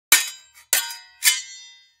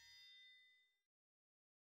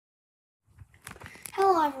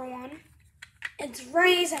everyone. It's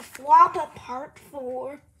Ray's at Floopa Part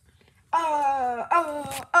 4.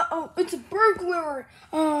 It's a burglar.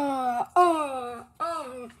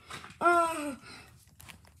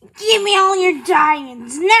 Give me all your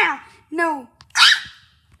diamonds now. No.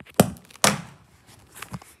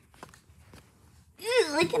 Ew,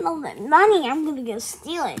 look at all that money. I'm gonna go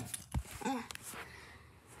steal it.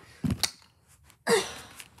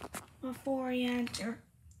 Before you enter,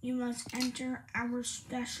 you must enter our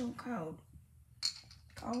special code.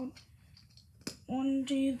 Code 1,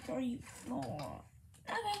 2, 3, 4.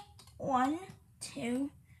 Okay. 1,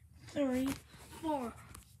 2, 3, 4.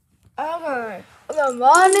 Okay. The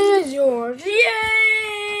money is yours.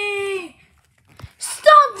 Yay!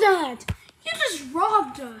 Stop that! You just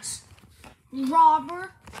robbed us.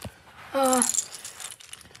 Robber.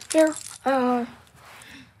 Here. I'm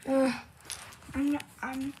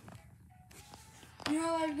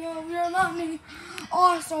gonna let go of your money.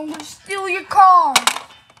 Also, I'm gonna steal your car.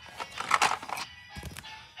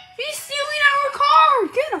 He's stealing our car.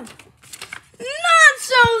 Get him. Not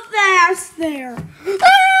so fast there.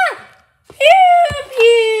 Ah! Pew,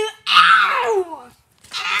 pew. Ow!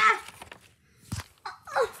 Ah!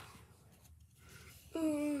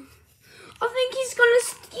 I think he's gonna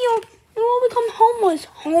steal and we'll become homeless.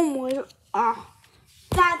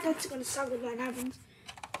 That's gonna suck if that happens.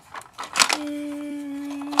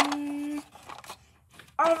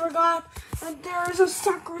 I forgot that there is a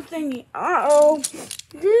sucker thingy.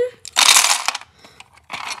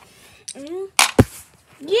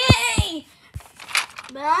 Yay!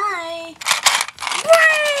 Bye.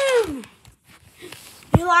 Boom!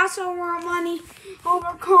 We lost all our money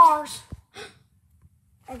over cars.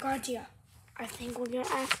 I got you. I think we're gonna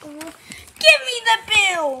ask them. Give me the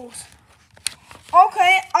bills.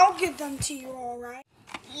 Okay, I'll give them to you, all right?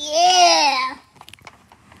 Yeah.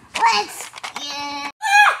 Yeah.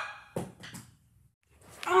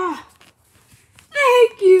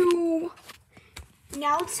 Thank you.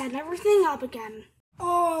 Now let's set everything up again.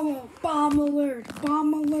 Oh, bomb alert,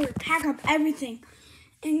 bomb alert. Pack up everything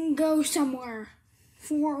and go somewhere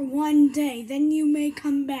for 1 day. Then you may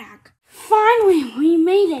come back. Finally, we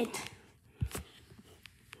made it.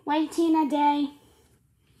 Waiting a day.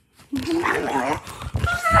 No!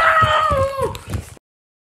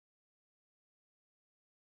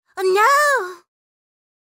 Oh no!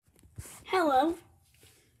 Hello.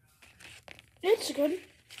 It's good.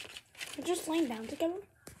 We're just laying down together.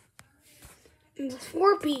 And it's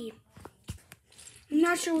 4B. I'm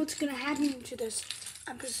not sure what's gonna happen to this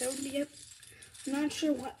episode yet. I'm not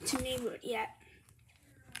sure what to name it yet.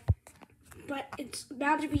 But it's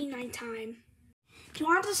about to be nighttime. Do you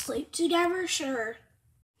want to sleep together? Sure.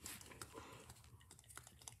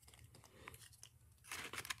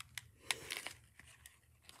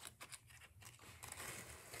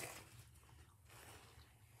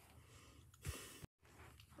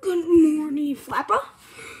 Good morning, Flappa.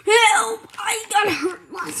 Help! I got hurt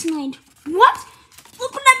last night. What?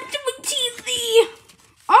 Look what happened to my TV.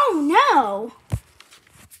 Oh no!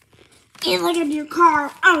 And look at your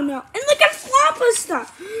car. Oh no! And look at Flappa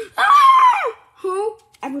stuff. Ah! Who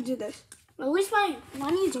ever did this? Well, at least my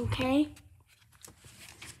money's okay.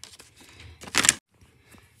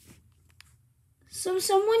 So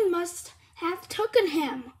someone must have taken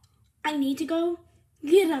him. I need to go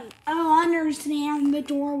get him. Oh, I understand. The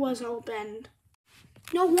door was opened.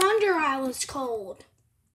 No wonder I was cold.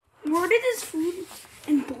 Where did his food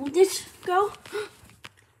and boldness go?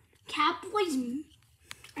 Catboy's.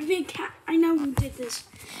 I know who did this.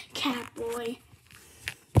 Catboy.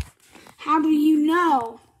 How do you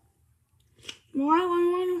know? Why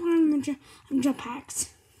jump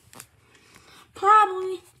packs?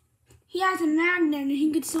 Probably. He has a magnet and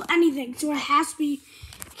he could steal anything, so it has to be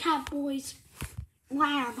Catboy's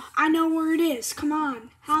lab. I know where it is. Come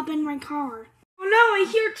on, hop in my car. Oh no, I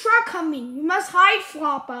hear a truck coming. We must hide,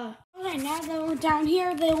 Floppa. Okay, now that we're down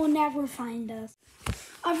here, they will never find us.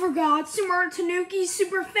 I forgot, Smart Tanuki's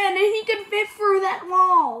super thin and he can fit through that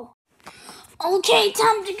wall. Okay,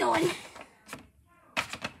 time to go in.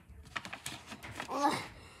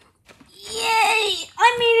 Yay!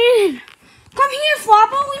 I made it in. Come here,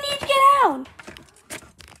 Floppa. We need to get out.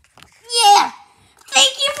 Yeah!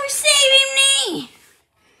 Thank you for saving me!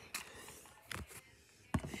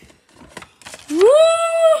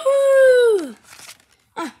 Woohoo!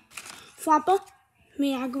 Floppa,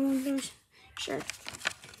 may I go in there? Sure.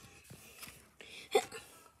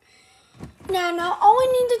 No, all we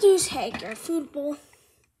need to do is take your food bowl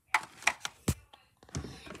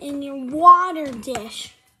and your water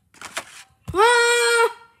dish.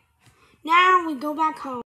 Now we go back home.